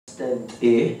10th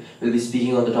A will be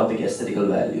speaking on the topic aesthetical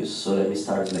values. So let me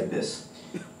start like this.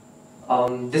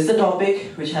 This is a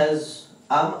topic which has,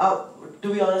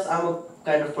 to be honest, I'm a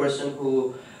kind of person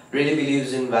who really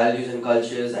believes in values and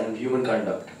cultures and human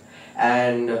conduct.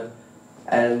 And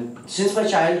since my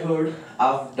childhood,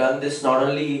 I've done this not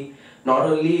only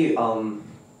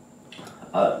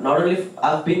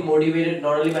I've been motivated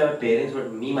not only by my parents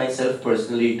but me myself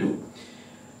personally too.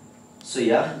 So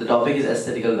yeah, the topic is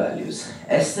aesthetical values.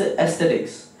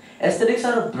 Aesthetics. Aesthetics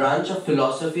are a branch of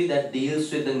philosophy that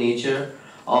deals with the nature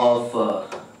of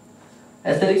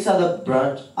aesthetics are the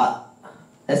branch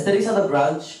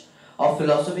of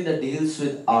philosophy that deals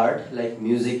with art like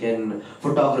music and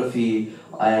photography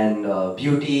and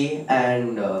beauty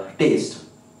and taste.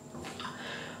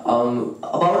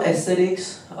 About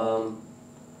aesthetics,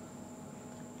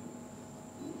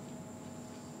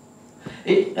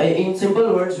 in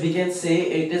simple words, we can say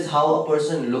it is how a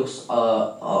person looks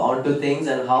onto things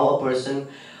and how a person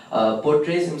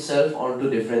portrays himself onto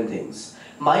different things.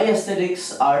 My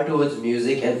aesthetics are towards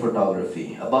music and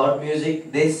photography. About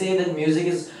music, they say that music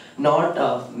is not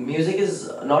a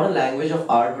language of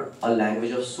art but a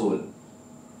language of soul.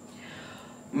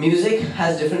 Music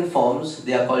has different forms.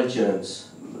 They are called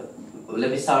genres. Let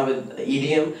me start with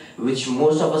EDM, which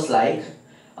most of us like,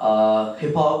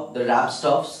 hip hop, the rap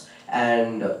stuffs,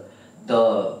 and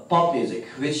the pop music,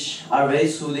 which are very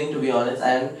soothing to be honest,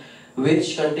 and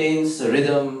which contains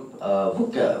rhythm,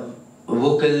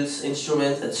 vocals,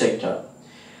 instruments, etc.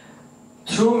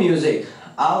 Through music,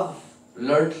 I've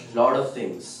learned a lot of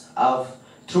things.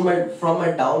 From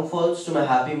my downfalls to my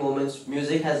happy moments,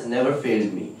 music has never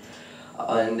failed me.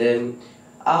 And then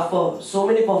after so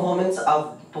many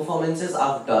performances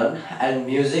I've done, and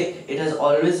music, it has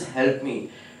always helped me.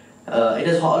 It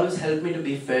has always helped me to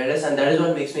be fearless, and that is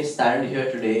what makes me stand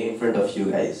here today in front of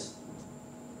you guys.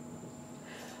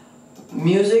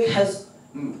 Music has,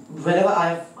 whenever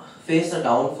I've faced a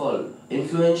downfall,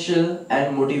 influential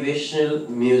and motivational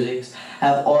musics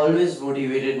have always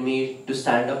motivated me to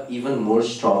stand up even more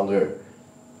stronger.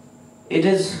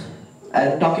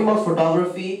 And talking about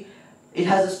photography, it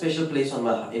has a special place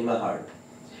in my heart.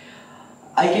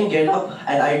 I can get up,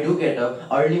 and I do get up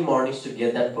early mornings to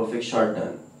get that perfect shot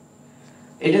done.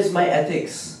 It is my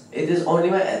ethics. It is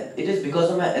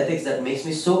because of my ethics that makes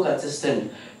me so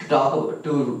consistent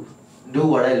to do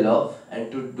what I love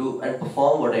and to do and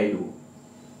perform what I do.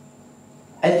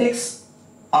 Ethics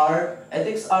are a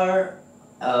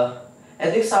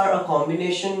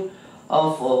combination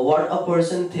of what a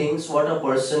person thinks, how a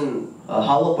person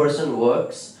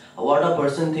works, what a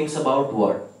person thinks about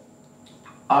what.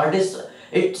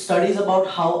 It studies about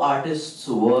how artists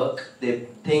work, they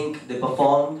think, they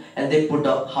perform, and they put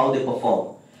up how they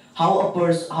perform. How a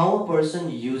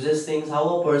person uses things, how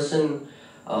a person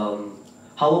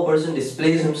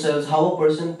displays himself, how a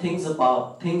person thinks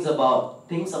about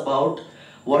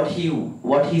what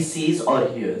he sees or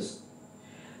hears.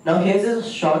 Now here's a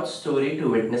short story to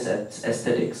witness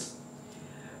aesthetics.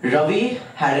 Ravi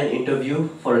had an interview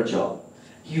for a job.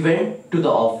 He went to the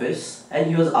office and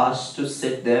he was asked to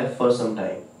sit there for some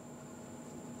time.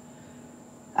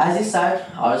 As he sat,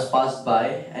 hours passed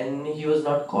by and he was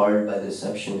not called by the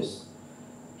receptionist.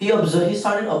 He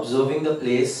started observing the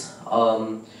place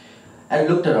and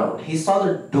looked around. He saw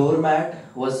the doormat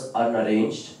was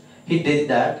unarranged. He did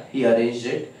that, he arranged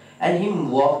it, and he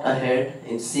walked ahead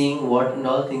in seeing what and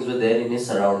all things were there in his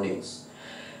surroundings.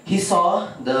 He saw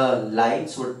the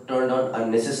lights were turned on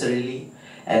unnecessarily,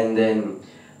 and then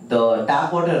the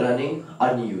tap water running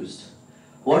unused.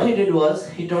 What he did was,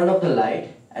 he turned off the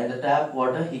light and the tap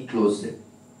water, he closed it.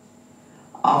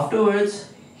 Afterwards,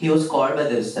 he was called by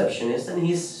the receptionist and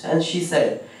she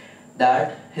said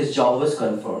that his job was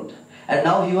confirmed. And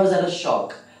now he was at a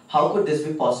shock. How could this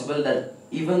be possible that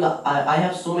even I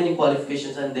have so many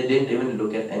qualifications and they didn't even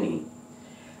look at any.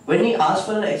 When he asked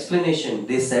for an explanation,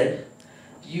 they said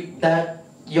that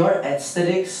your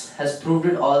aesthetics has proved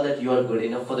it all that you are good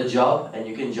enough for the job and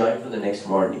you can join for the next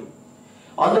morning.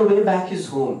 On the way back his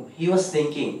home, he was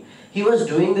thinking, he was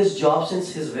doing this job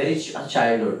since his very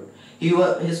childhood.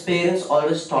 His parents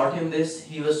always taught him this,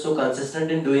 he was so consistent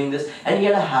in doing this, and he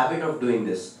had a habit of doing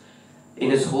this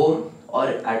in his home or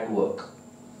at work.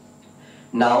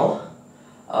 Now,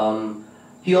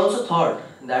 he also thought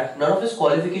that none of his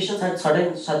qualifications had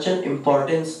such an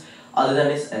importance other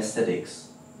than his aesthetics.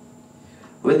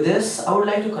 With this, I would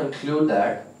like to conclude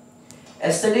that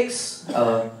aesthetics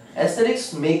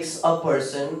makes a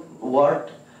person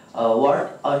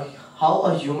how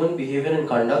a human behavior and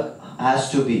conduct has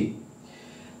to be.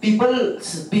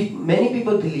 Many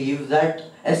people believe that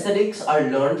Aesthetics are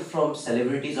learned from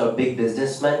celebrities or big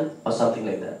businessmen or something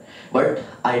like that. But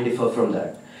I differ from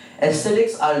that.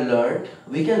 Aesthetics are learned,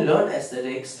 we can learn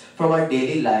aesthetics from our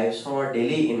daily lives, from our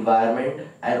daily environment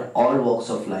and all walks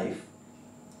of life.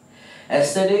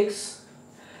 Aesthetics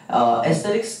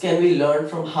can be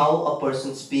learned from how a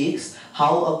person speaks,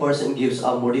 how a person gives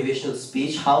a motivational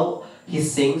speech, how he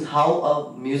sings, how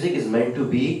a music is meant to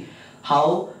be,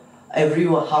 how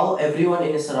everyone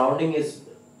in his surrounding is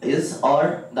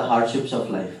or the hardships of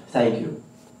life. Thank you.